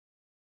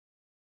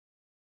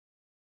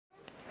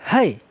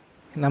Hai,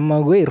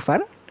 nama gue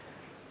Irfan.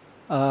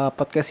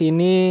 Podcast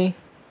ini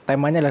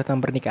temanya adalah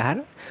tentang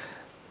pernikahan.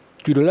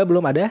 Judulnya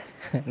belum ada.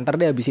 Ntar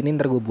abis ini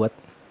gue buat.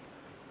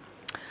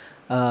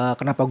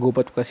 Kenapa gue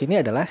buat podcast ini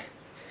adalah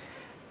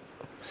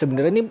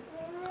sebenarnya ini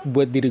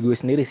buat diri gue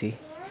sendiri sih.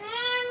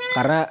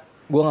 Karena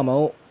gue nggak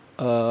mau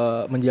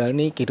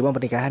menjalani kehidupan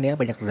pernikahan yang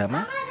banyak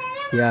drama,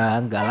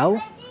 yang galau,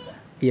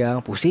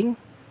 yang pusing,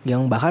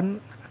 yang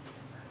bahkan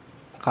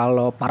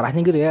kalau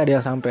parahnya gitu ya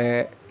ada yang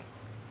sampai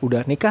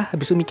udah nikah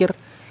habis itu mikir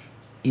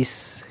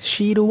is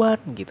she the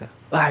one gitu.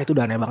 Wah itu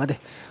udah aneh banget deh,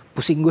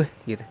 pusing gue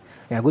gitu.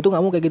 Ya gue tuh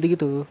nggak mau kayak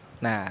gitu-gitu.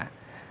 Nah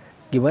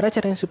gimana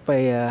caranya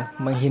supaya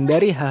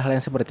menghindari hal-hal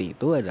yang seperti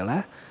itu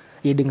adalah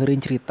ya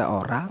dengerin cerita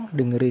orang,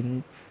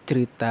 dengerin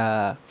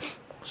cerita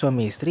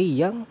suami istri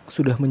yang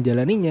sudah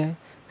menjalaninya,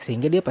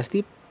 sehingga dia pasti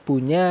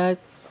punya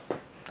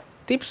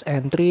tips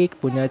and trick,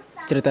 punya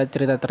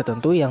cerita-cerita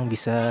tertentu yang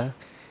bisa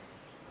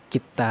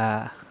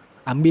kita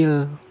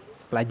ambil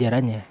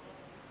pelajarannya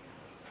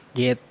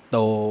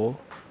gitu.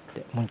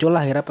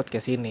 Muncullah akhirnya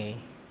podcast ini.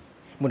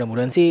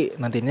 Mudah-mudahan sih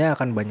nantinya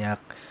akan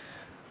banyak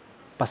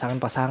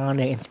pasangan-pasangan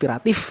yang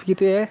inspiratif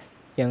gitu ya,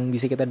 yang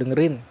bisa kita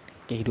dengerin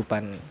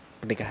kehidupan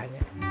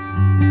pernikahannya.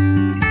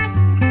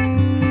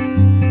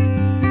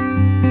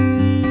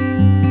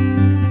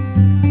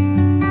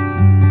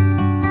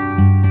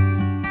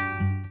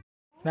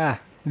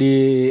 Nah,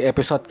 di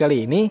episode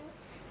kali ini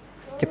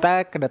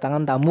kita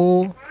kedatangan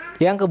tamu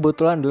yang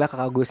kebetulan adalah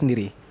kakak gue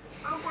sendiri.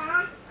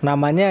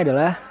 Namanya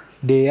adalah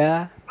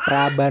Dea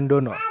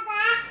Prabandono.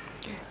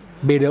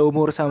 Beda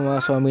umur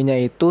sama suaminya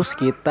itu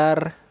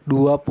sekitar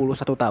 21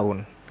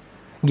 tahun.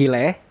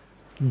 Gila ya,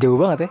 jauh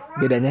banget ya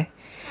bedanya.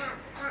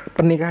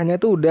 Pernikahannya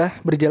tuh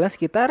udah berjalan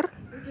sekitar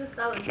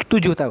 7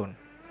 tahun.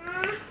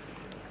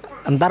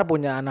 Entar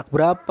punya anak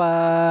berapa,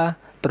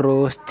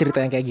 terus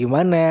ceritanya kayak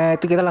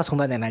gimana, itu kita langsung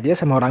tanyain aja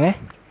sama orangnya.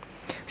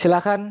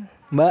 Silakan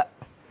Mbak,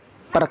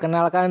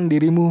 perkenalkan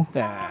dirimu.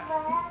 Nah.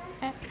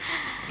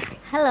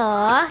 Halo,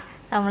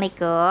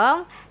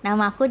 Assalamualaikum.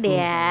 Nama aku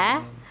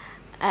Dea.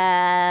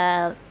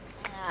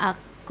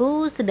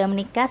 Aku sudah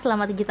menikah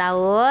selama 7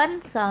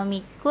 tahun.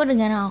 Suamiku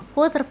dengan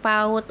aku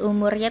terpaut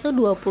umurnya tuh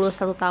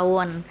 21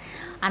 tahun.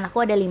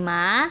 Anakku ada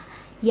 5.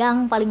 Yang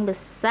paling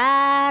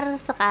besar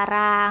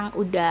sekarang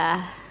udah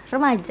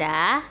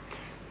remaja.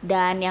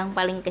 Dan yang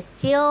paling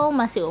kecil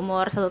masih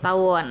umur 1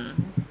 tahun.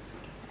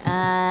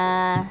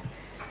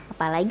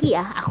 Apalagi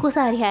ya, aku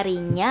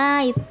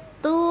sehari-harinya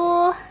itu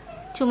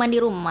cuma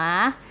di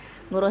rumah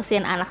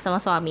ngurusin anak sama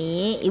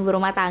suami, ibu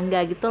rumah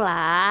tangga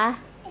gitulah.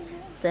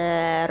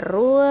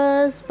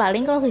 Terus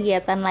paling kalau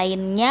kegiatan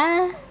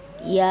lainnya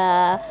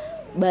ya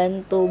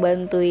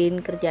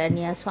bantuin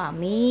kerjaannya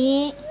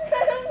suami.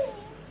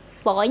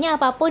 Pokoknya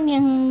apapun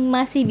yang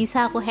masih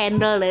bisa aku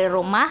handle dari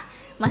rumah,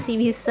 masih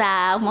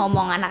bisa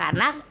ngomong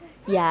anak-anak,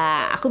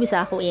 ya aku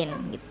bisa lakuin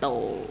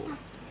gitu.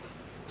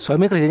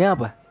 Suami kerjanya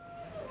apa?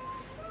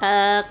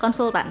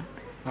 Konsultan.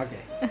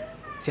 Oke.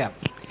 Siap.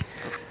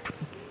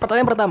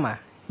 Pertanyaan pertama.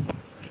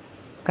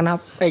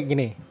 Kenapa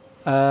gini?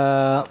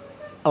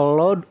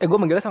 Gue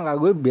manggilnya sama kakak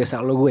gue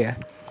biasa lo gue ya.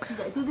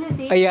 Enggak juga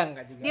sih. Iya,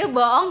 enggak juga. Dia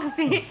bohong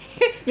sih.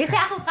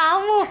 Biasanya aku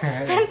kamu.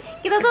 Kan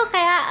kita tuh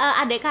kayak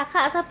adik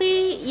kakak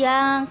tapi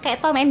yang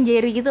kayak Tom and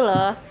Jerry gitu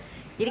loh.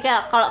 Jadi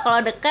kalau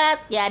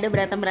dekat ya ada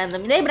berantem.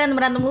 Jadi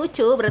berantem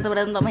lucu,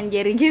 berantem Tom and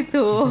Jerry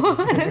gitu.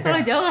 Kalau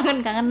jauh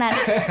kangen-kangenan.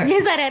 Dia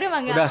sehari-hari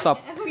manggil. Udah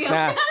stop.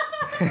 Nah.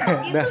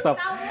 Udah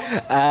stop.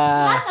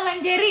 Tom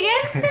and Jerry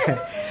kan?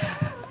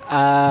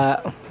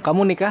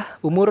 Kamu nikah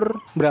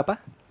umur berapa?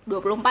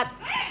 24.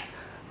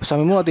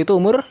 Suamimu waktu itu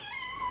umur?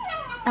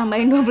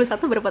 Tambahin 21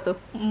 berapa tuh?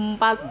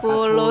 45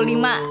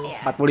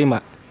 ya.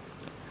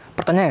 45.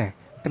 Pertanyaannya,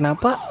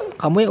 kenapa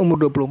kamu yang umur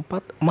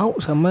 24 mau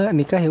sama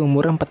nikah yang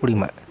umurnya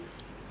 45?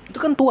 Itu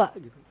kan tua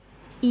gitu.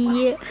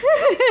 Iya.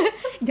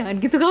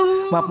 Jangan gitu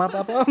kamu. Maaf.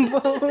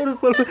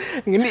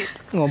 Ini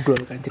ngobrol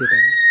kan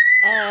ceritanya.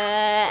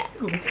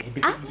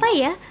 Apa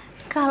ya?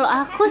 Kalau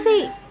aku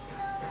sih,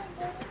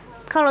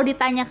 kalau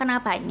ditanya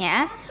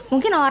kenapanya,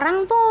 mungkin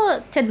orang tuh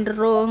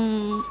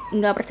cenderung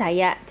nggak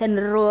percaya,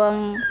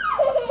 cenderung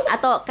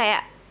atau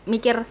kayak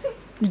mikir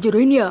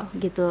dijodohin ya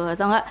gitu,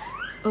 atau enggak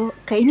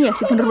kayak ini ya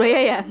si Nurbaya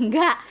ya,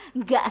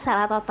 nggak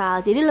salah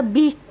total. Jadi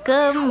lebih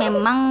ke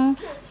memang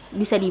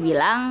bisa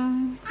dibilang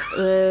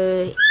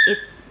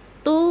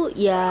itu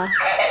ya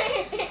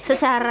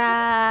secara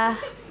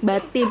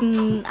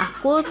batin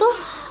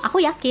aku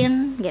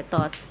yakin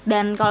gitu.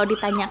 Dan kalau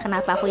ditanya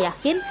kenapa aku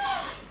yakin,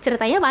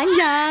 ceritanya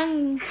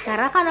panjang.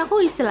 Karena kan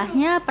aku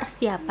istilahnya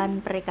persiapan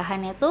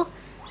pernikahannya tuh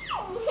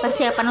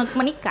persiapan untuk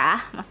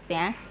menikah,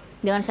 maksudnya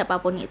dengan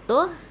siapapun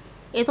itu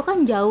kan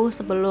jauh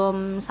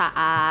sebelum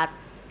saat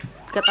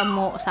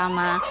ketemu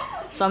sama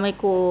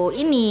suamiku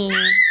ini.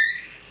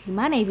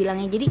 Gimana ya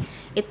bilangnya? Jadi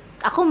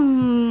aku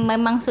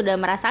memang sudah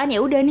merasakan ya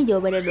udah nih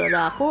jawaban dari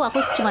doa aku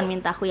cuma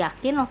minta aku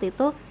yakin waktu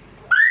itu.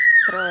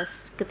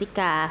 Terus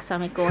ketika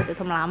suamiku waktu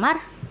itu melamar,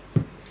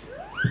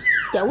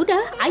 ya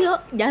udah ayo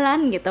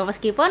jalan gitu.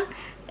 Meskipun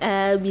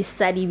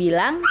bisa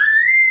dibilang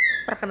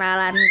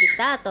perkenalan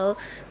kita atau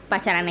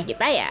pacarannya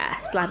kita ya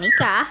setelah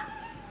nikah.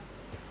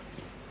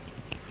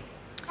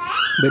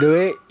 By the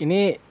way,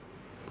 ini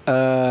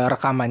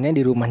rekamannya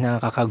di rumahnya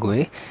kakak gue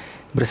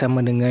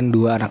bersama dengan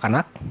 2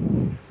 anak-anak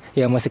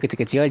yang masih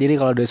kecil-kecil. Jadi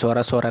kalau ada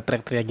suara-suara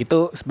teriak-teriak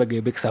gitu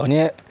sebagai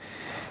backsoundnya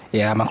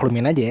ya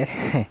maklumin aja ya.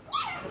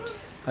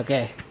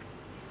 Oke.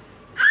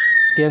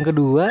 Yang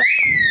kedua,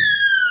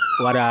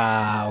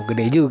 wadaw,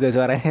 gede juga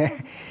suaranya.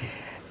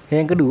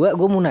 Yang kedua,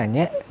 gue mau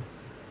nanya,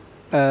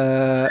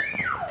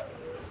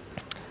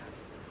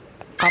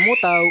 kamu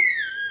tahu?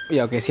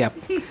 Ya oke, siap.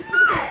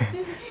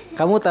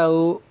 Kamu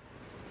tahu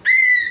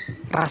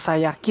rasa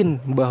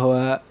yakin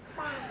bahwa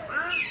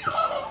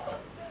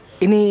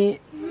ini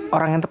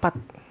orang yang tepat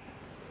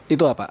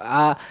itu apa?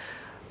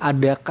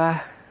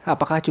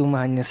 Apakah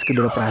cuma hanya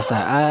sekedar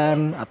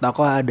perasaan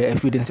ataukah ada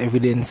evidence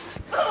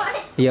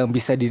yang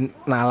bisa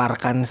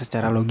dinalarkan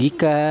secara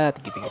logika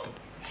gitu-gitu?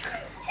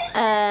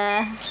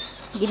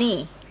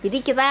 Gini, jadi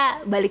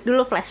kita balik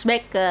dulu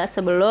flashback ke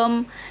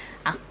sebelum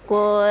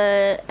aku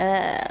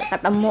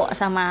ketemu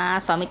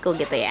sama suamiku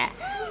gitu ya.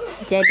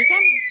 Jadi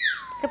kan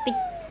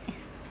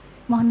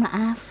mohon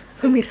maaf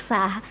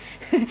pemirsa,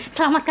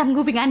 selamatkan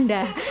kuping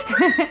Anda.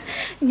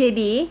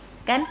 Jadi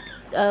kan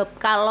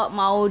kalau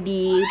mau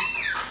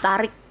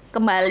ditarik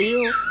kembali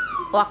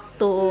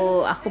waktu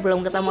aku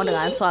belum ketemu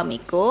dengan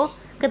suamiku,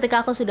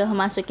 ketika aku sudah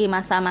memasuki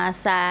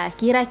masa-masa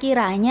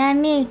kira-kiranya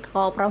nih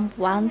kalau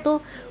perempuan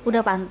tuh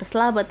udah pantes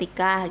lah buat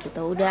nikah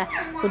gitu, udah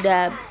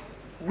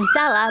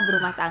bisa lah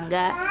berumah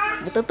tangga.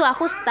 Itu tuh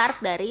aku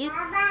start dari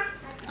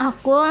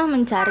aku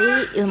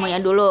mencari ilmunya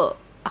dulu.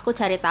 Aku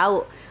cari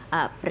tahu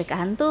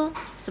pernikahan tuh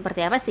seperti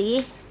apa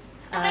sih.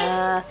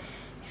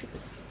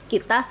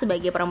 Kita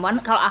sebagai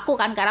perempuan, kalau aku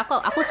kan, karena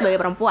aku sebagai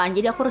perempuan,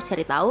 jadi aku harus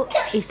cari tahu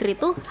istri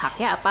tuh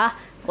haknya apa,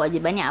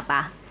 kewajibannya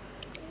apa.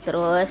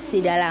 Terus di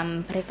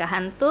dalam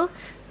pernikahan tuh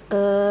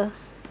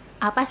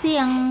apa sih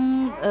yang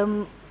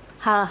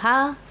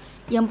hal-hal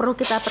yang perlu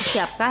kita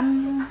persiapkan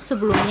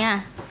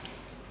sebelumnya.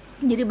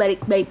 Jadi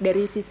baik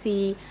dari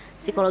sisi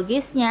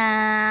psikologisnya,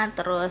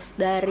 terus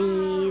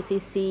dari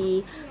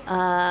sisi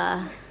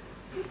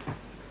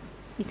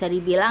bisa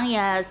dibilang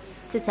ya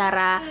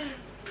secara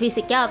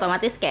fisiknya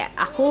otomatis kayak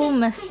aku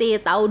mesti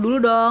tahu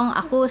dulu dong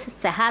aku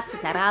sehat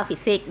secara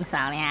fisik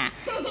misalnya.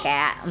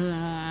 Kayak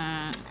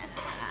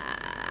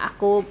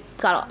aku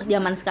kalau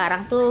zaman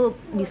sekarang tuh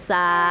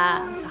bisa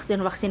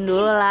vaksin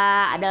dulu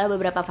lah, ada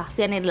beberapa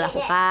vaksin yang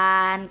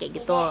dilakukan kayak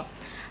gitu.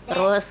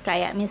 Terus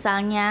kayak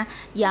misalnya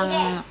yang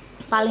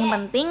paling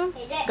penting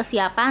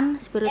kesiapan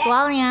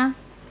spiritualnya,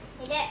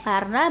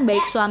 karena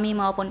baik suami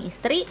maupun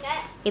istri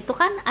itu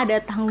kan ada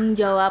tanggung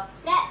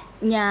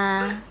jawabnya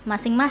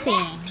masing-masing.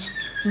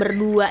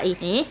 Berdua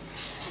ini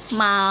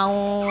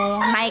mau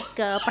naik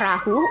ke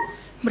perahu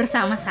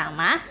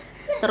bersama-sama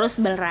terus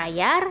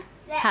berlayar,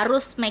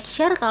 harus make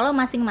sure kalau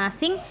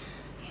masing-masing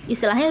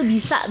istilahnya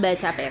bisa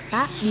baca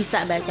peta,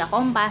 bisa baca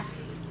kompas.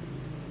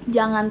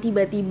 Jangan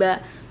tiba-tiba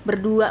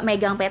berdua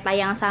megang peta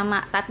yang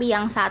sama tapi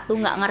yang satu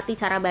nggak ngerti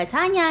cara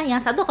bacanya, yang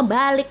satu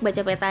kebalik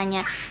baca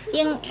petanya,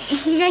 yang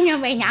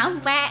nggak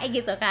nyampe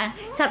gitu kan.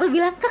 Satu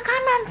bilang ke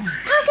kanan,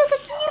 kaki ke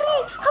kiri,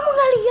 kamu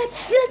nggak lihat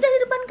jelas dari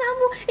depan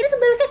kamu, ini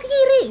kebaliknya ke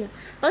kiri.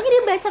 Soalnya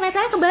dia baca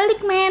petanya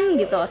kebalik men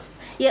gitu.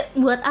 Ya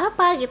buat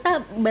apa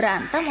kita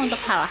berantem untuk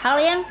hal-hal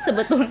yang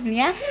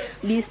sebetulnya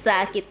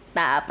bisa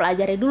kita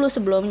pelajari dulu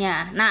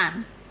sebelumnya.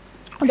 Nah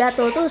udah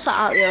tuh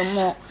soal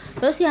ilmu.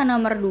 Terus yang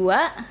nomor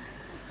 2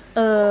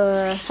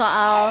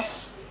 soal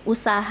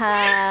usaha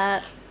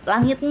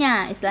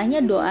langitnya, istilahnya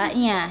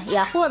doanya.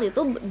 Ya aku waktu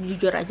itu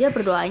jujur aja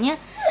berdoanya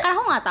karena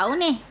aku nggak tahu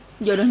nih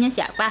jodohnya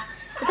siapa.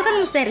 Itu kan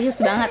misterius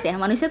banget ya,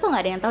 manusia tuh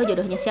nggak ada yang tahu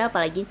jodohnya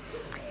siapa, lagi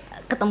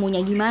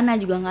ketemunya gimana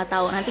juga nggak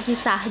tahu, nanti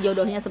kisah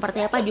jodohnya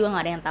seperti apa juga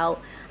nggak ada yang tahu.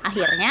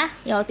 Akhirnya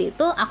ya waktu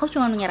itu aku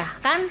cuma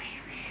menyerahkan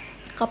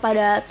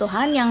kepada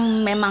Tuhan yang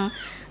memang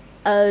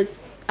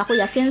aku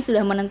yakin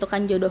sudah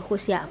menentukan jodohku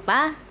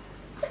siapa.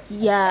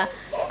 Ya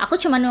aku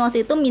cuman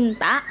waktu itu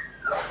minta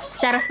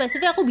secara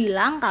spesifik, aku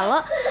bilang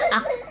kalau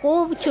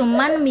aku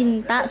cuman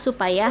minta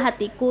supaya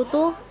hatiku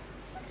tuh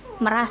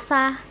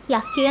merasa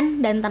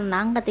yakin dan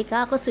tenang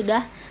ketika aku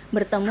sudah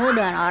bertemu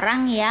dengan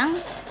orang yang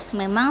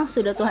memang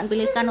sudah Tuhan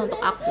pilihkan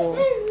untuk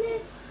aku.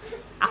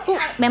 Aku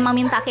memang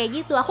minta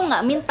kayak gitu, aku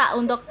nggak minta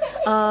untuk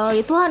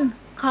ya Tuhan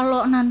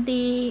kalau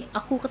nanti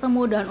aku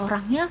ketemu dengan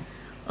orangnya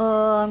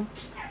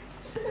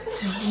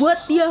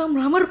buat dia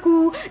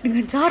melamarku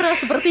dengan cara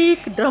seperti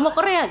drama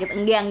Korea gitu.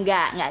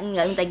 Enggak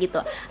minta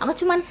gitu. Aku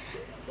cuman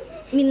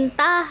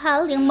minta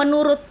hal yang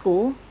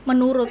menurutku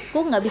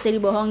nggak bisa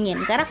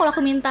dibohongin. Karena kalau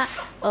aku minta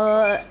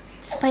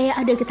supaya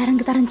ada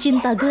getaran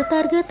cinta,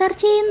 getar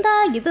cinta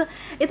gitu,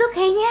 itu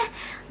kayaknya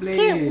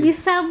kayak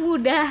bisa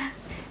mudah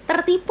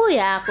tertipu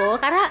ya aku.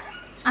 Karena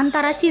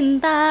antara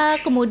cinta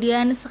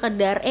kemudian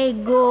sekedar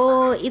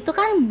ego itu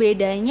kan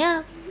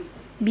bedanya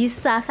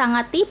bisa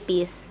sangat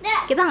tipis.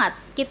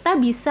 Kita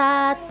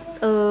bisa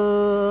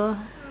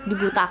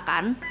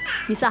dibutakan,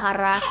 bisa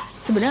karena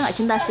sebenarnya nggak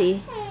cinta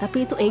sih,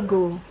 tapi itu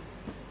ego.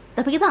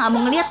 Tapi kita nggak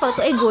mau ngelihat kalau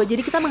itu ego,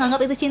 jadi kita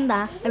menganggap itu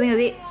cinta. Ngerti nggak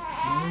sih?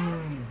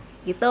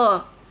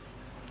 gitu.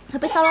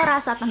 Tapi kalau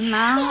rasa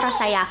tenang,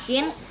 rasa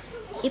yakin,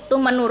 itu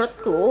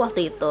menurutku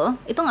waktu itu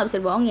nggak bisa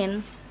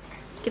dibohongin.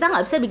 Kita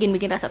nggak bisa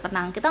bikin rasa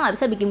tenang, kita nggak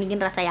bisa bikin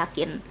rasa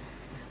yakin,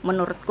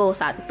 menurutku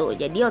saat itu.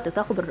 Jadi waktu itu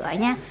aku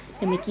berdoanya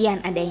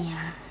demikian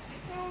adanya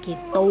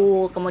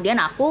gitu. Kemudian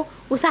aku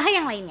usaha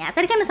yang lainnya,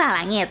 tadi kan usaha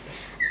langit,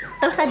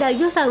 terus ada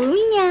lagi usaha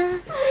buminya.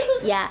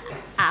 Ya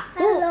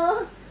aku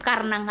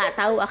karena nggak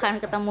tahu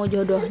akan ketemu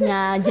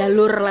jodohnya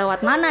jalur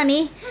lewat mana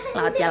nih,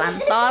 lewat jalan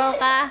tol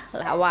kah,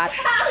 lewat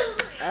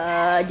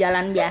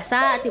jalan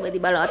biasa,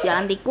 tiba-tiba lewat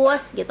jalan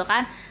tikus gitu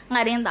kan,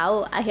 nggak ada yang tahu.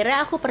 Akhirnya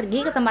aku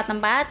pergi ke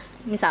tempat-tempat,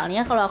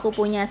 misalnya kalau aku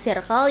punya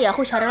circle, ya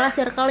aku carilah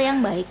circle yang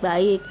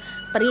baik-baik,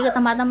 pergi ke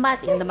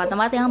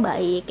tempat-tempat yang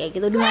baik kayak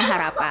gitu, dengan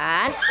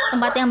harapan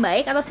tempat yang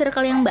baik atau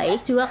circle yang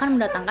baik juga akan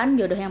mendatangkan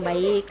jodoh yang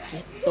baik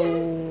gitu.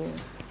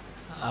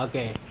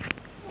 Oke.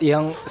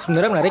 Yang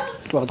sebenarnya menarik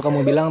waktu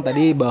kamu bilang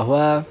tadi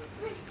bahwa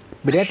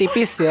bedanya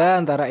tipis ya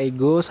antara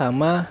ego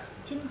sama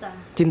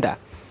cinta.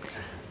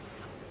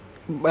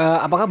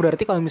 Apakah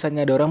berarti kalau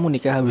misalnya ada orang mau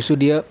nikah, habis itu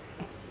dia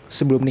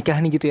sebelum nikah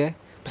nih gitu ya,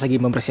 pas lagi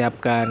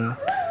mempersiapkan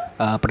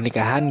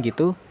pernikahan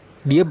gitu,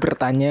 dia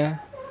bertanya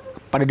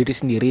pada diri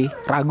sendiri,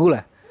 ragu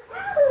lah,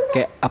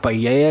 kayak apa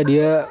iya ya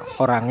dia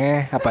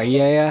orangnya, apa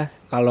iya ya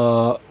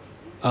kalau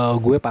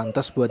gue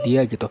pantas buat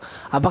dia gitu.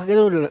 Apakah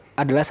itu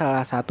adalah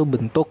salah satu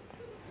bentuk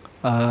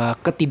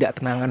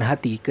ketidaktenangan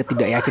hati,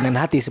 ketidakyakinan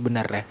hati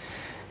sebenarnya,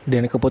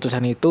 dan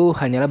keputusan itu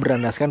hanyalah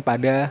berlandaskan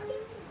pada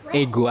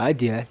ego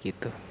aja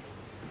gitu?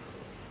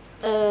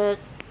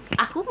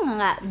 Aku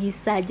nggak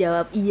bisa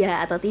jawab iya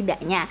atau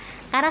tidaknya,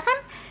 karena kan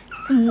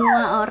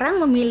semua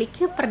orang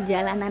memiliki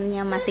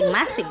perjalanannya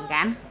masing-masing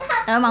kan,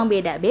 memang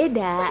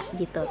beda-beda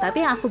gitu.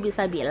 Tapi yang aku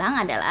bisa bilang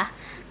adalah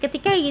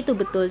ketika itu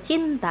betul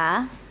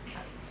cinta,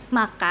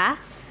 maka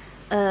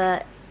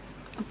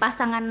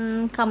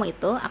pasangan kamu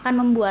itu akan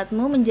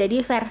membuatmu menjadi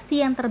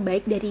versi yang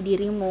terbaik dari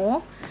dirimu.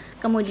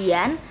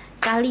 Kemudian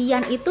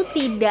kalian itu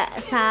tidak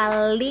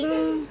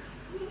saling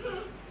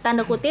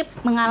tanda kutip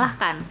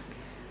mengalahkan.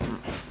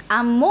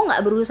 Kamu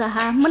nggak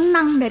berusaha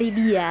menang dari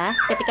dia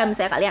ketika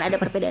misalnya kalian ada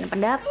perbedaan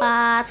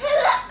pendapat,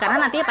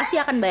 karena nantinya pasti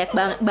akan banyak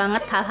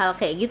banget hal-hal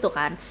kayak gitu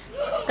kan.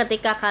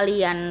 Ketika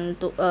kalian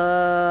tuh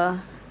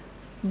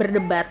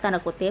berdebat tanda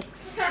kutip,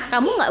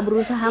 kamu nggak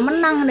berusaha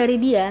menang dari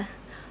dia,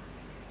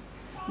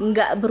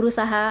 nggak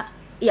berusaha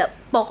ya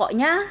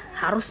pokoknya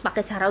harus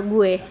pakai cara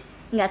gue,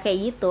 nggak kayak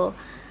gitu.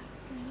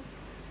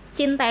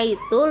 Cinta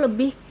itu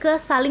lebih ke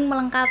saling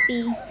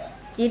melengkapi.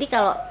 Jadi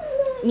kalau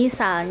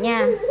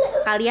misalnya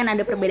kalian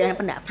ada perbedaan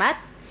pendapat,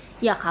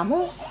 ya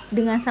kamu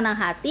dengan senang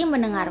hati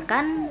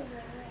mendengarkan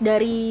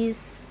dari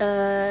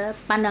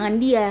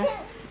pandangan dia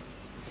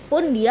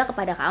pun dia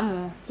kepada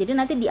kamu. Jadi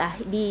nanti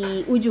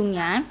di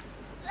ujungnya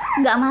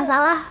nggak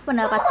masalah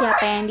pendapat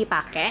siapa yang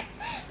dipakai,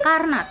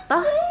 karena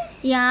toh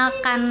yang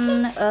akan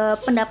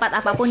pendapat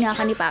apapun yang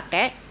akan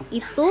dipakai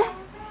itu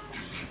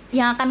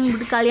yang akan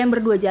kalian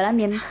berdua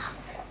jalanin.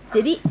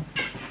 Jadi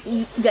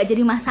nggak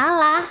jadi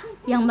masalah.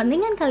 Yang penting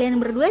kan kalian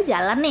berdua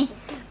jalan nih,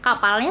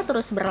 kapalnya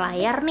terus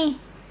berlayar nih,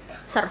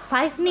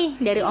 survive nih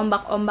dari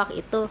ombak-ombak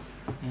itu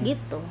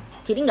gitu.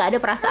 Jadi nggak ada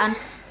perasaan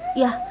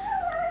ya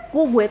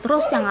gue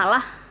terus yang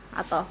ngalah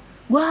atau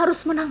gue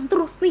harus menang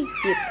terus nih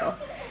gitu.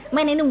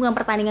 Men, ini bukan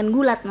pertandingan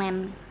gulat,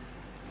 men.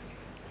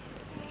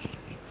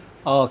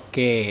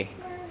 Oke.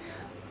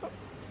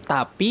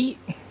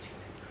 Tapi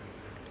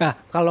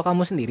kalau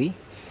kamu sendiri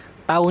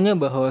taunya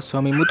bahwa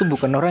suamimu tuh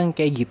bukan orang yang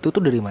kayak gitu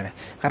tuh dari mana?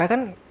 Karena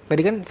kan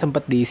tadi kan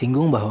sempat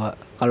disinggung bahwa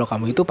kalau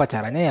kamu itu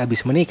pacarannya ya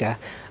habis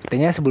menikah.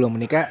 Artinya sebelum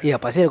menikah ya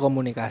pasti ada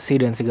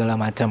komunikasi dan segala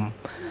macam.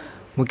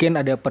 Mungkin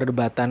ada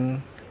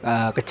perdebatan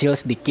kecil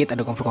sedikit,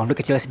 ada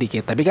konflik-konflik kecil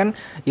sedikit. Tapi kan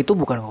itu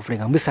bukan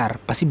konflik yang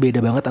besar. Pasti beda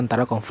banget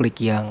antara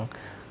konflik yang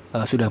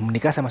sudah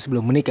menikah sama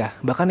sebelum menikah.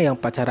 Bahkan yang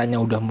pacarannya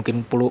udah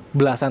mungkin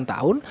belasan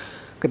tahun,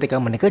 ketika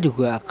menikah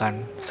juga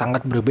akan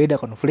sangat berbeda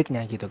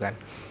konfliknya gitu kan.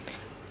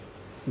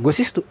 Gue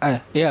sih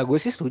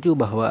setuju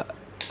bahwa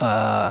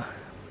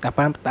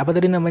apa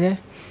tadi namanya,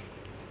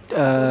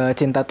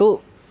 cinta tuh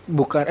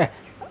bukan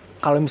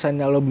kalau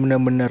misalnya lo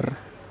bener-bener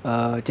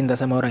cinta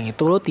sama orang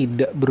itu, lo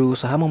tidak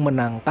berusaha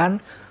memenangkan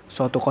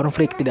suatu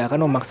konflik, tidak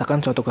akan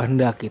memaksakan suatu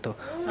kehendak gitu.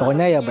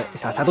 Pokoknya ya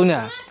salah satunya,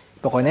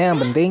 pokoknya yang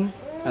penting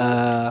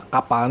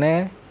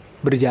kapalnya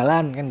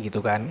berjalan kan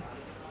gitu kan.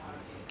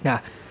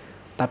 Nah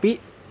tapi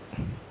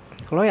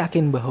lo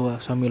yakin bahwa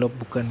suami lo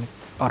bukan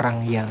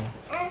orang yang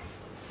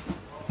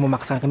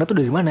memaksakan kehendak tuh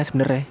dari mana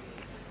sebenarnya?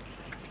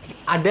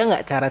 Ada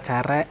nggak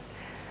cara-cara,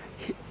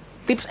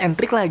 tips and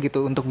trick lah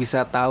gitu untuk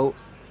bisa tahu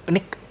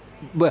ini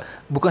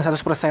bukan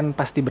 100%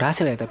 pasti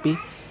berhasil ya, tapi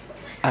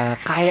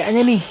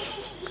kayaknya nih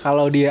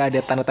kalau dia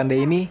ada tanda-tanda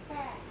ini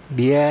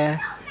dia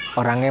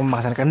orangnya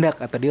memaksakan kehendak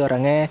atau dia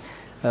orangnya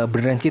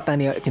beneran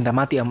cinta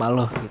mati sama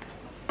lo gitu.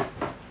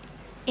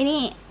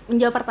 Ini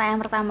menjawab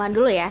pertanyaan pertama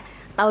dulu ya,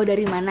 tahu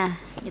dari mana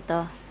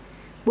gitu.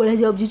 Boleh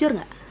jawab jujur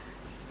nggak?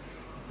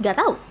 Nggak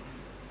tahu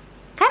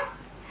kan.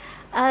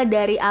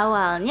 Dari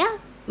awalnya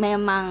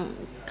memang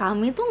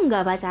kami tuh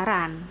nggak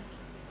pacaran,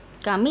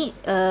 kami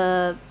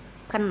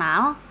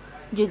kenal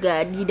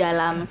juga di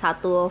dalam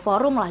satu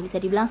forum lah,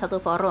 bisa dibilang satu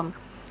forum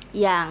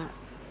yang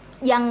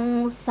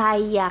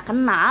saya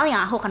kenal,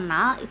 yang aku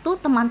kenal itu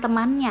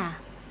teman-temannya.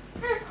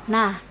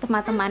 Nah,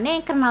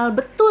 teman-temannya yang kenal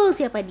betul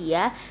siapa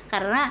dia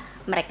karena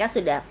mereka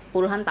sudah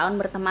puluhan tahun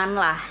berteman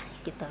lah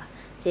gitu.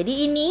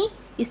 Jadi ini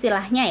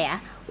istilahnya ya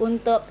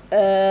untuk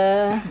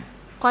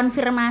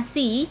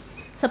konfirmasi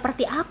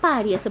seperti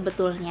apa dia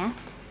sebetulnya.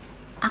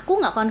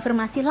 Aku nggak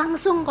konfirmasi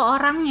langsung ke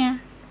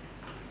orangnya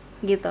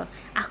gitu.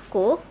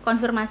 Aku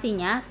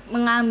konfirmasinya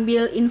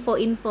mengambil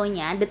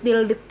info-infonya,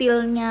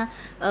 detil-detilnya,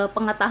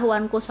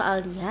 pengetahuanku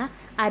soal dia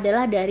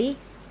adalah dari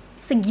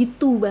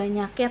segitu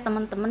banyaknya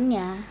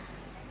teman-temannya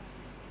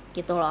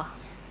gitu loh.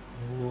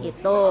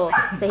 Itu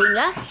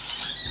sehingga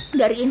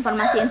dari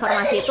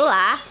informasi-informasi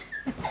itulah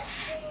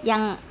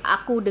yang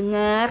aku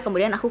dengar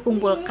kemudian aku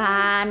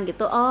kumpulkan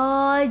gitu.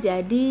 Oh,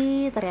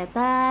 jadi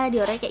ternyata dia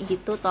orangnya kayak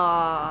gitu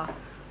toh.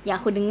 Yang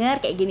aku dengar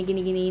kayak gini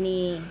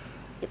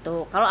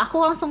gitu. Kalau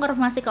aku langsung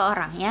konfirmasi ke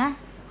orangnya,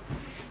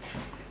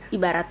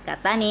 ibarat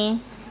kata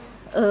nih,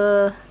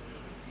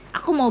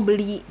 aku mau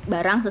beli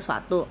barang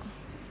sesuatu,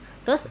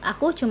 terus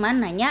aku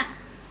cuman nanya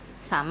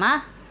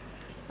sama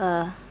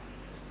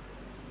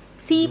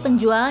si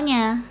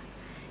penjualnya,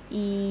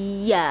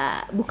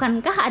 iya,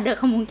 bukankah ada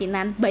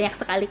kemungkinan, banyak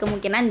sekali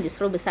kemungkinan,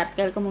 justru besar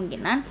sekali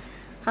kemungkinan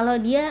kalau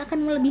dia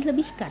akan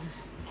melebih-lebihkan.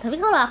 Tapi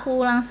kalau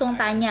aku langsung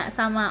tanya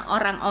sama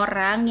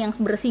orang-orang yang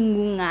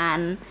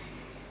bersinggungan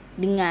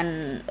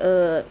dengan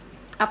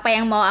apa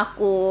yang mau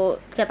aku,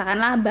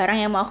 katakanlah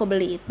barang yang mau aku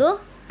beli itu,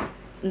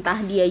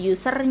 entah dia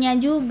usernya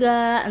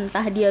juga,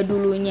 entah dia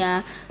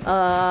dulunya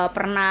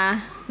pernah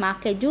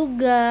make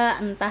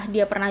juga, entah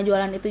dia pernah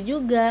jualan itu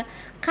juga,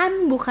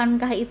 kan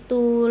bukankah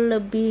itu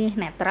lebih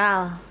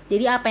netral?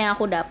 Jadi apa yang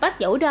aku dapat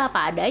ya udah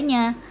apa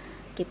adanya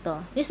gitu.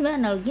 Ini sebenarnya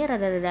analoginya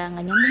rada-rada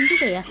nggak nyambung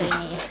juga ya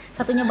kayaknya ya.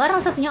 Satunya barang,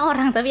 satunya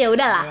orang, tapi ya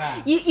udahlah.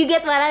 You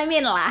get what I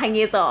mean lah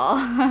gitu.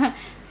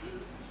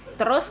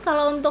 Terus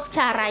kalau untuk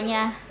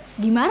caranya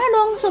gimana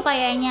dong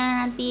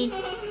supayanya nanti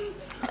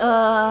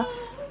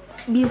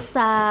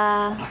bisa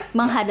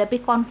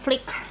menghadapi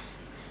konflik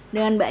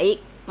dengan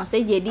baik,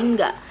 maksudnya jadi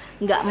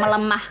nggak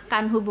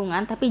melemahkan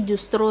hubungan tapi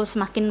justru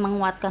semakin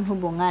menguatkan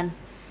hubungan.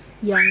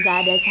 Ya nggak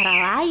ada cara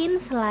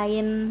lain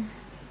selain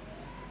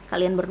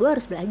kalian berdua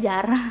harus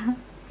belajar.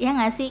 Ya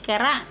nggak sih,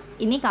 karena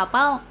ini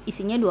kapal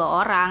isinya 2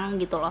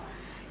 orang gitu loh.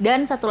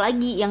 Dan satu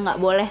lagi yang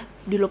nggak boleh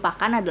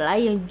dilupakan adalah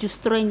yang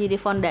justru yang jadi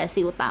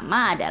fondasi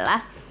utama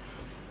adalah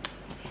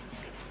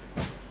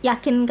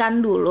yakinkan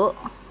dulu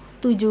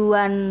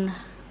tujuan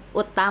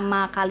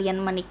utama kalian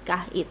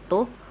menikah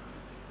itu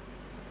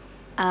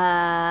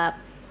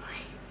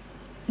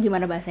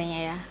gimana bahasanya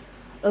ya,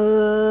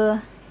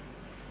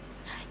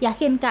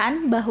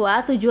 yakinkan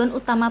bahwa tujuan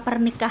utama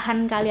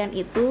pernikahan kalian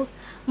itu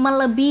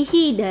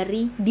melebihi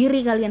dari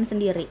diri kalian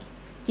sendiri.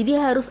 Jadi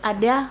harus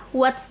ada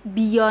what's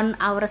beyond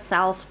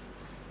ourselves.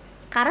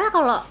 Karena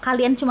kalau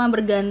kalian cuma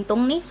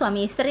bergantung nih,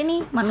 suami istri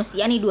nih,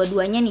 manusia nih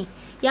dua-duanya nih,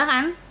 ya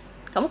kan?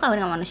 Kamu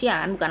kawin sama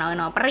manusia kan, bukan kawin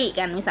sama peri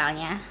kan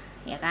misalnya,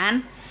 ya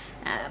kan?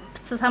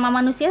 Sesama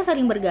manusia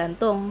saling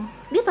bergantung.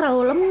 Dia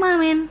terlalu lemah,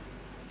 men.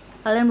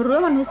 Kalian berdua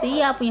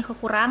manusia, punya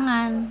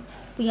kekurangan,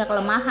 punya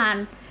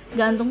kelemahan.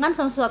 Gantungkan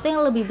sama sesuatu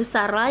yang lebih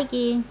besar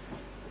lagi.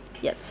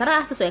 Ya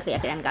terserah sesuai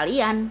keyakinan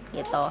kalian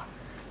gitu.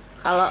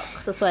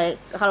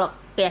 Kalau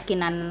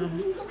keyakinan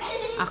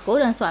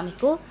aku dan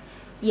suamiku,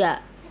 ya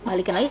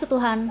balikin lagi ke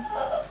Tuhan.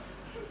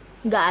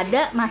 Nggak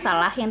ada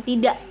masalah yang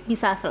tidak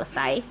bisa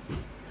selesai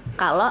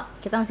kalau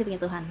kita masih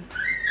punya Tuhan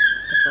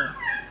gitu.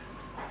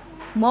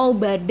 Mau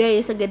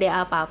badai segede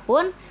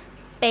apapun,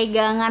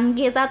 pegangan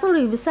kita tuh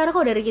lebih besar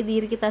kok dari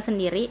diri kita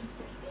sendiri.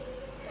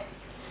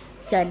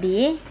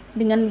 Jadi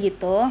dengan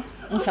begitu,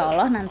 insya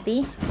Allah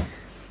nanti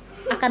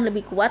akan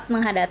lebih kuat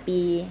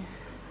menghadapi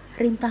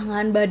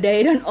rintangan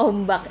badai dan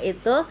ombak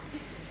itu.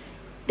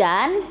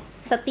 Dan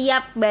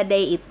setiap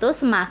badai itu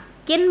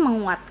semakin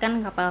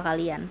menguatkan kapal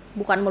kalian,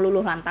 bukan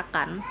meluluh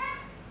lantakan.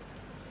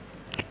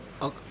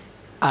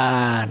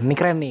 Ini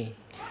keren nih.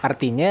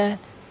 Artinya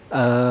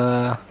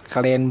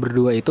kalian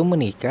berdua itu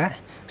menikah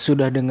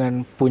sudah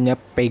dengan punya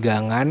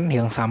pegangan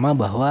yang sama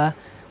bahwa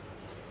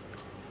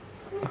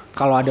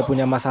kalau ada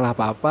punya masalah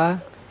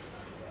apa-apa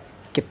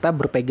kita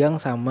berpegang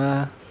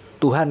sama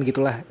Tuhan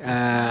gitulah,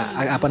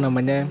 apa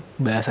namanya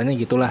bahasanya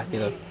gitulah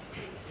gitu.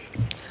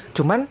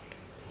 Cuman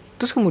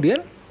terus kemudian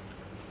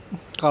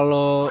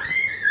kalau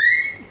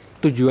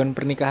tujuan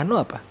pernikahan lo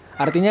apa?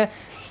 Artinya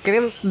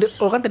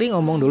lo kan tadi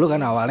ngomong dulu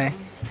kan awalnya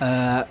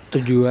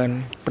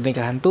tujuan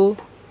pernikahan tuh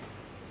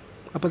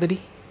apa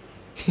tadi?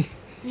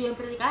 Tujuan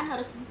pernikahan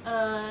harus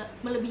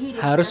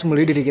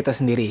melebihi diri kita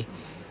sendiri.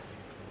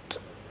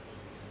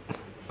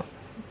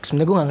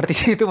 Sebenarnya gue nggak ngerti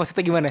sih itu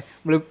maksudnya gimana,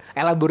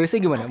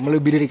 elaborasinya gimana,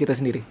 melebihi diri kita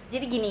sendiri.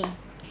 Jadi gini,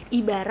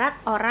 ibarat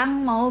orang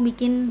mau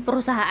bikin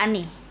perusahaan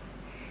nih.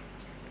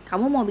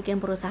 Kamu mau bikin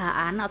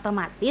perusahaan,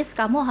 otomatis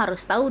kamu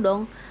harus tahu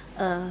dong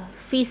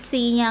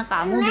visinya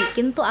kamu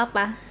bikin tuh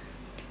apa.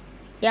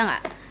 Ya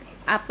nggak?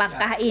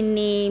 Apakah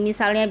ini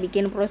misalnya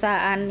bikin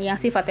perusahaan yang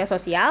sifatnya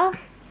sosial,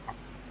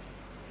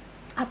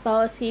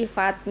 atau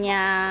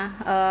sifatnya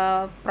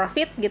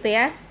profit gitu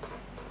ya,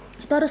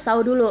 itu harus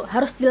tahu dulu,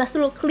 harus jelas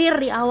dulu,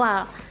 clear di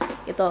awal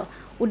gitu.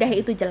 Udah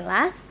itu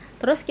jelas,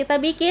 terus kita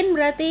bikin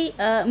berarti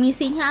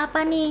misinya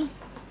apa nih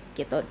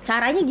gitu,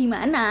 caranya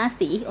gimana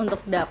sih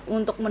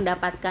untuk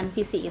mendapatkan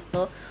visi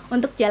itu,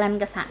 untuk jalan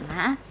ke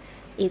sana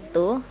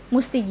itu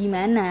mesti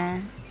gimana.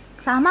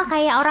 Sama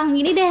kayak orang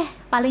gini deh,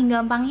 paling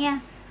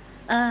gampangnya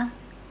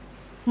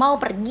mau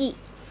pergi,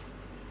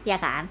 ya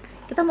kan,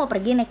 kita mau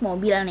pergi naik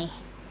mobil nih,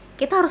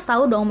 kita harus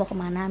tahu dong mau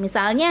kemana.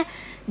 Misalnya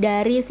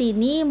dari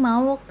sini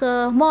mau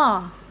ke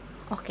mall,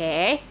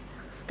 oke,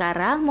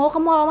 sekarang mau ke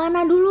mall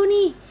mana dulu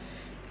nih?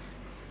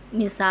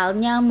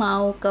 Misalnya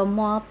mau ke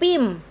mall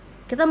PIM,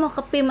 kita mau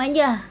ke PIM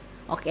aja,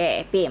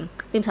 oke, PIM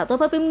 1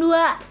 apa PIM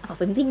 2 apa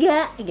PIM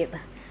 3 gitu,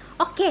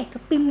 oke, ke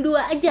PIM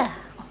 2 aja,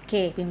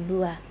 oke, PIM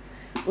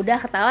 2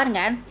 udah ketahuan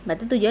kan,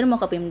 berarti tujuan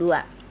mau ke PIM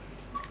 2.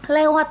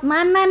 Lewat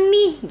mana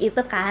nih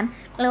gitu kan,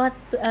 lewat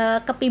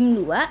ke PIM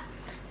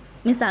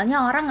 2.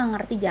 Misalnya orang nggak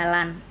ngerti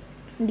jalan,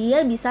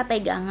 dia bisa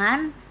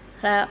pegangan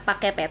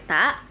pakai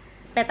peta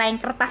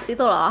yang kertas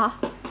itu loh,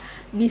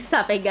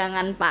 bisa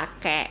pegangan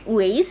pakai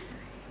Waze,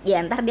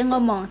 ya ntar dia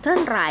ngomong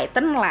turn right,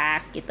 turn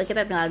left gitu,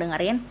 kita tinggal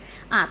dengerin.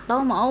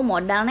 Atau mau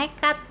modal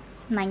nekat,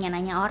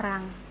 nanya-nanya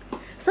orang,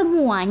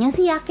 semuanya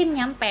sih yakin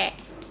nyampe,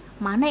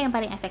 mana yang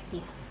paling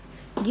efektif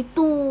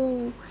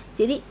gitu.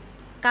 Jadi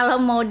kalau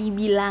mau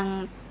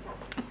dibilang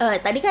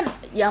tadi kan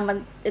yang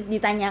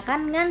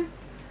ditanyakan kan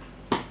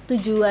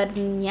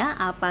tujuannya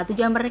apa,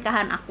 tujuan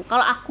pernikahan aku.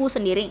 Kalau aku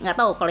sendiri, nggak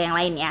tahu kalau yang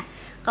lain ya,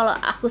 kalau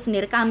aku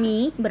sendiri,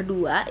 kami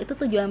berdua itu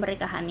tujuan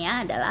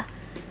pernikahannya adalah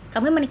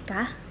kami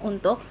menikah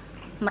untuk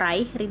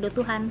meraih ridho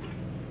Tuhan.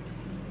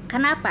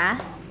 Kenapa?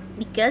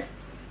 Because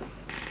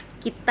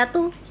kita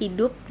tuh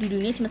hidup di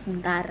dunia cuma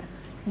sebentar,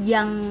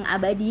 yang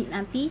abadi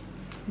nanti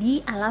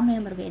di alam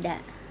yang berbeda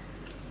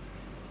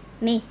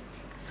nih.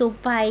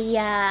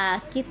 Supaya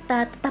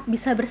kita tetap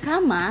bisa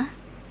bersama,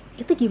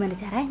 itu gimana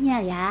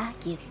caranya ya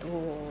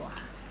gitu.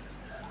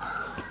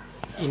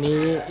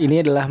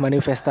 Ini adalah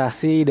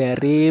manifestasi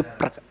dari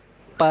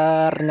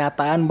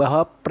pernyataan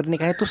bahwa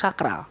pernikahan itu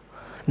sakral.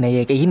 Nah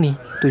ya kayak gini,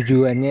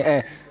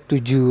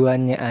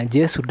 tujuannya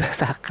aja sudah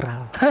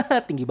sakral.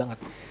 Tinggi banget.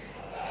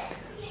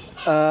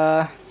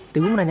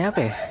 Tunggu mau nanya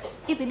apa ya?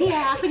 Itu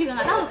dia, aku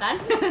juga nggak tahu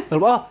kan.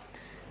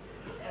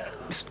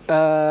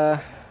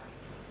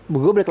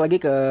 Gue balik lagi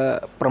ke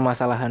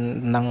permasalahan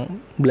tentang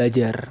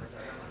belajar.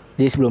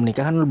 Jadi sebelum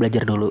nikah kan lu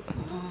belajar dulu.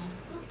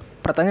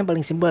 Pertanyaan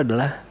paling simpel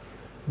adalah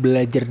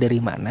belajar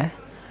dari mana,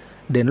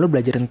 dan lu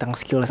belajar tentang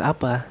skills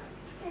apa?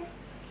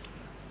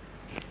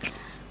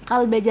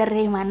 Kalau belajar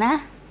dari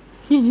mana?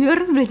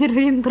 Jujur belajar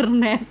dari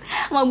internet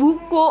sama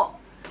buku.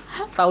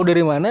 Tahu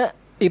dari mana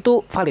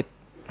itu valid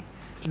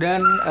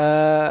dan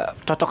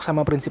cocok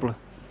sama prinsip lo?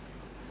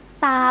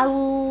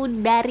 Tahu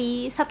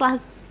dari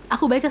setelah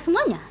aku baca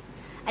semuanya.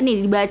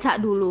 Ini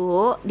dibaca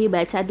dulu.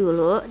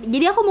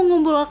 Jadi aku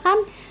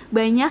mengumpulkan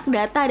banyak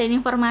data dan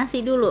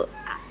informasi dulu.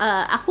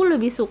 Aku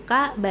lebih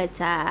suka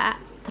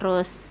baca,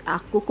 terus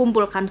aku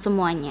kumpulkan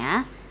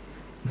semuanya.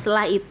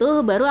 Setelah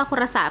itu baru aku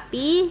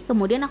resapi,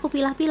 kemudian aku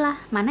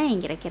pilah-pilah mana yang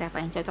kira-kira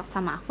paling cocok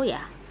sama aku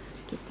ya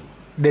gitu.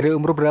 Dari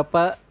umur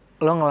berapa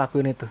lo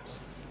ngelakuin itu?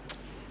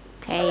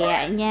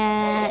 Kayaknya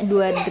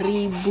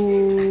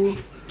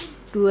 2010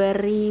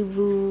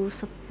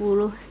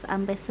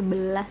 sampai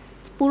 10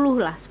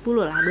 lah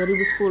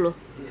 2010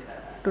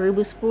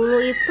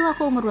 itu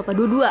aku umur berapa?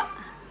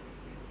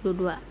 22.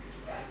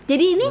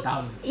 Jadi ini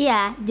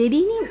iya,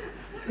 jadi ini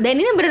dan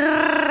ini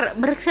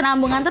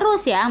berkesinambungan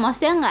terus ya,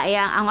 maksudnya nggak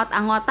yang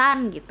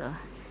anggot-anggotan gitu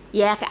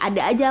ya, kayak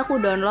ada aja aku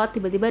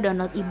tiba-tiba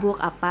download ebook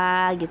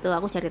apa gitu,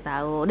 aku cari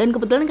tahu. Dan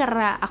kebetulan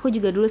karena aku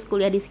juga dulu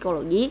kuliah di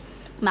psikologi,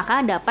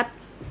 maka dapat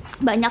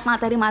banyak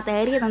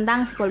materi-materi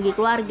tentang psikologi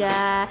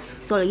keluarga,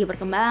 psikologi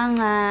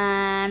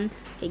perkembangan,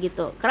 kayak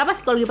gitu. Kenapa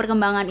psikologi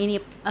perkembangan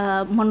ini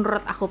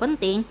menurut aku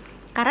penting?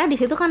 Karena di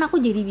situ kan aku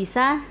jadi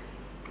bisa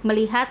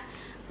melihat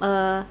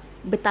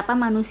betapa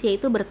manusia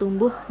itu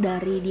bertumbuh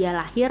dari dia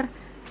lahir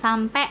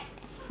sampai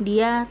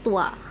dia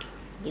tua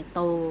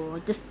gitu.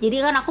 Jadi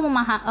kan aku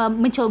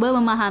mencoba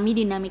memahami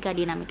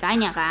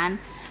dinamikanya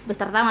kan,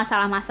 beserta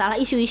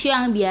masalah-masalah, isu-isu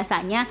yang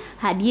biasanya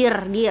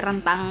hadir di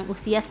rentang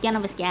usia sekian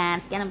sampai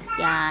sekian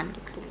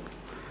gitu.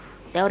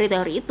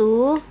 Teori-teori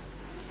itu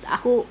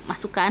aku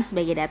masukkan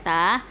sebagai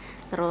data.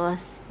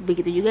 Terus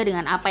begitu juga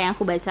dengan apa yang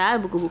aku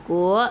baca,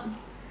 buku-buku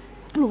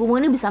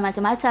ini bisa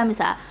macam-macam,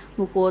 bisa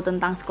buku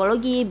tentang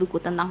psikologi, buku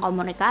tentang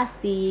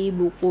komunikasi,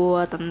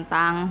 buku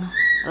tentang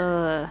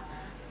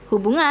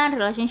hubungan,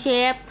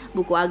 relationship,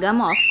 buku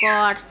agama of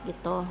course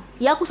gitu.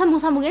 Ya aku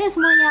sambung-sambungin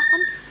semuanya,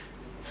 kan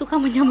suka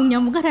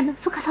menyambung-nyambungkan dan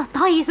suka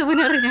sotoy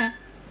sebenarnya.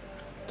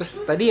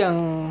 Terus tadi yang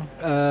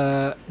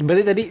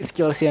berarti tadi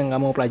skills yang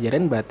nggak mau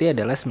pelajarin berarti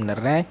adalah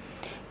sebenarnya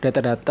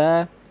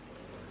data-data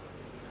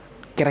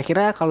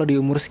kira-kira kalau di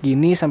umur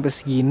segini sampai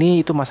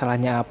segini itu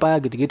masalahnya apa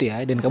gitu-gitu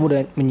ya, dan kamu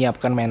udah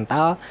menyiapkan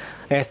mental,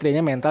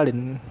 istilahnya mental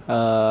dan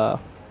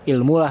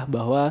ilmu lah,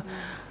 bahwa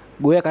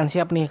gue akan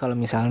siap nih kalau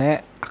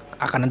misalnya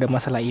akan ada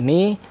masalah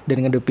ini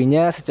dan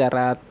ngedepinya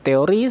secara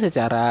teori,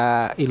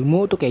 secara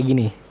ilmu tuh kayak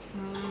gini.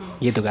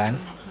 Gitu kan.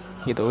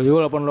 Gitu. Jadi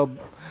walaupun lo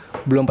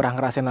belum pernah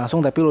ngerasain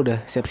langsung tapi lo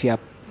udah siap-siap.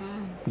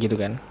 Gitu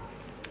kan.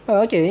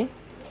 Oke.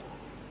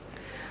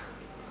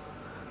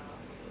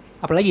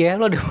 Apalagi ya,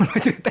 lo ada mau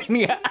ceritain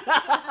nggak?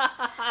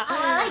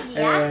 Apalagi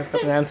ya?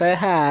 Pertanyaan saya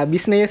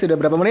habis nih, sudah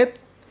berapa menit?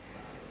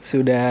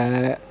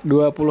 Sudah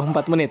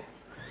 24 menit.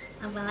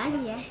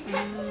 Apalagi ya?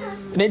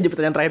 Ini jadi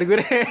pertanyaan terakhir gue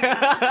deh.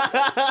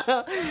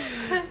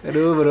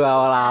 Aduh, baru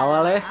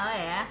awal-awal ya. Oh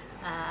ya.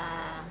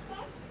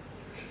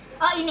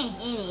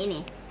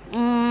 Ini.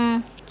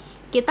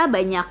 Kita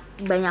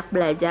banyak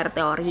belajar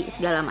teori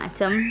segala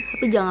macam,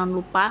 tapi jangan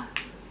lupa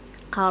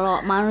kalau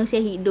manusia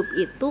hidup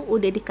itu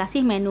udah dikasih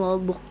manual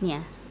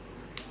booknya.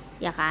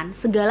 Ya kan,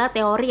 segala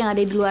teori yang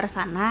ada di luar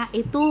sana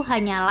itu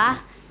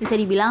hanyalah bisa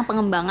dibilang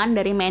pengembangan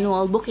dari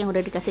manual book yang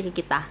udah dikasih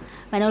ke kita.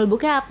 Manual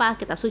booknya apa?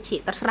 Kitab suci.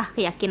 Terserah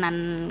keyakinan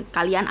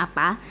kalian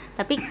apa,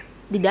 tapi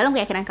di dalam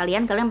keyakinan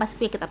kalian pasti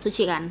punya kitab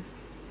suci kan,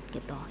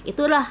 gitu.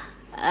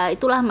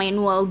 Itulah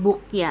manual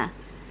booknya.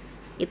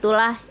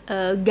 Itulah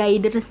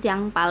guidance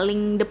yang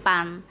paling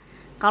depan.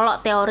 Kalau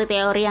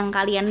teori-teori yang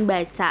kalian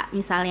baca,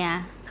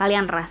 misalnya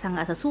kalian rasa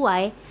nggak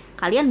sesuai,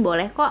 kalian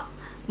boleh kok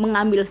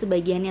mengambil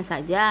sebagiannya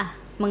saja,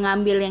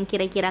 mengambil yang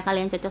kira-kira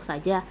kalian cocok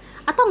saja,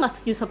 atau nggak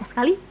setuju sama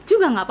sekali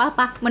juga nggak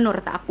apa-apa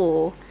menurut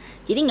aku.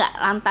 Jadi nggak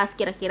lantas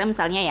kira-kira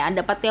misalnya ya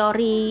dapat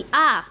teori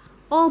A,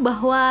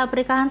 bahwa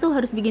pernikahan tuh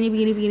harus begini,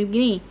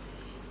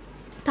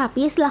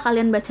 tapi setelah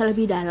kalian baca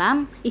lebih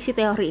dalam isi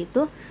teori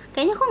itu,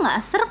 kayaknya kok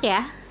nggak serk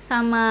ya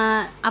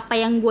sama apa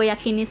yang gue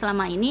yakini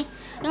selama ini.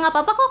 Ya nggak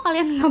apa-apa kok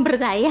kalian nggak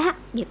percaya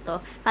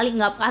gitu,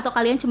 atau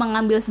kalian cuma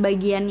ngambil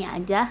sebagiannya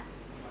aja,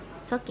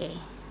 it's okay.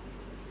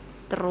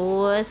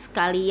 Terus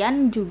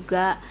kalian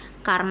juga,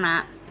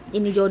 karena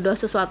ini jodoh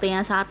sesuatu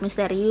yang sangat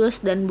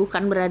misterius dan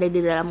bukan berada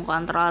di dalam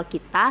kontrol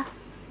kita,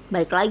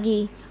 balik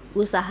lagi,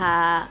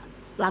 usaha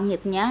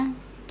langitnya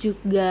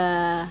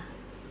juga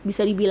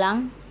bisa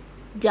dibilang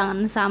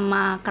jangan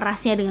sama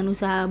kerasnya dengan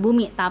usaha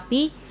bumi,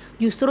 tapi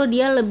justru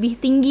dia lebih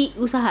tinggi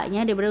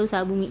usahanya daripada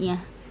usaha buminya.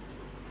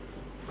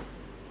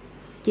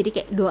 Jadi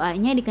kayak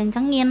doanya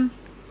dikencengin.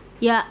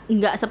 Ya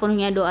nggak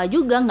sepenuhnya doa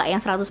juga, nggak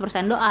yang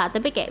 100% doa,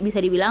 tapi kayak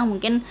bisa dibilang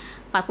mungkin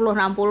 40-60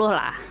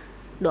 lah,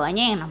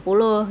 doanya yang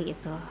 60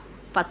 gitu,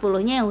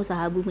 40-nya yang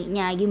usaha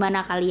buminya.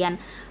 Gimana kalian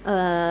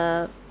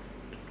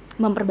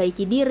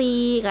memperbaiki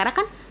diri, karena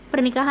kan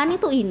pernikahan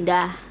itu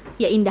indah,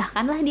 ya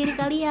indahkanlah diri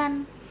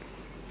kalian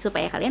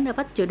supaya kalian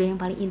dapat jodoh yang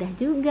paling indah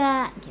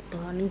juga gitu,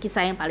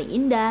 kisah yang paling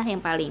indah, yang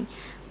paling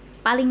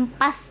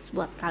pas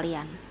buat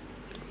kalian.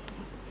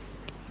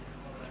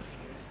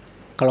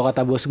 Kalau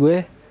kata bos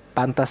gue,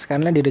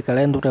 pantaskanlah diri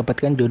kalian untuk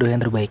dapatkan jodoh yang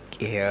terbaik.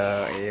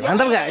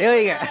 Mantap nggak?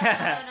 Iya.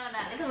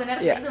 Itu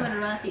benar, ya. Itu benar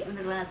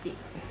banget sih.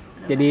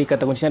 Jadi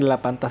kata kuncinya adalah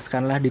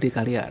pantaskanlah diri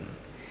kalian.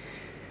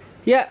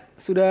 Ya,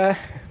 sudah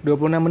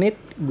 26 menit.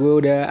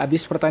 Gue udah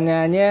habis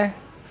pertanyaannya.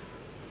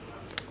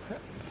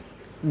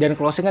 Dan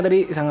closingnya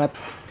tadi sangat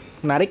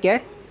menarik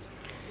ya.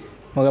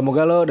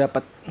 Moga-moga lo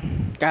dapat,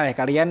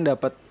 kalian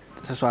dapat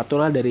sesuatu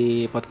lah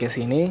dari podcast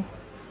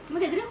ini.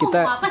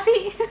 Kita apa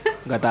sih?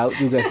 Nggak tahu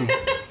juga sih.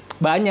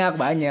 Banyak.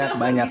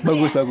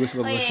 Bagus.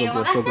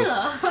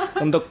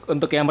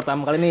 Untuk yang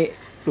pertama kali ini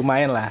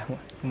lumayan lah,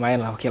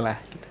 oke lah.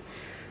 Gitu.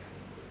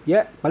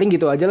 Ya, paling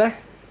gitu aja lah.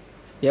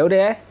 Ya udah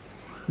ya.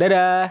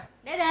 Dadah.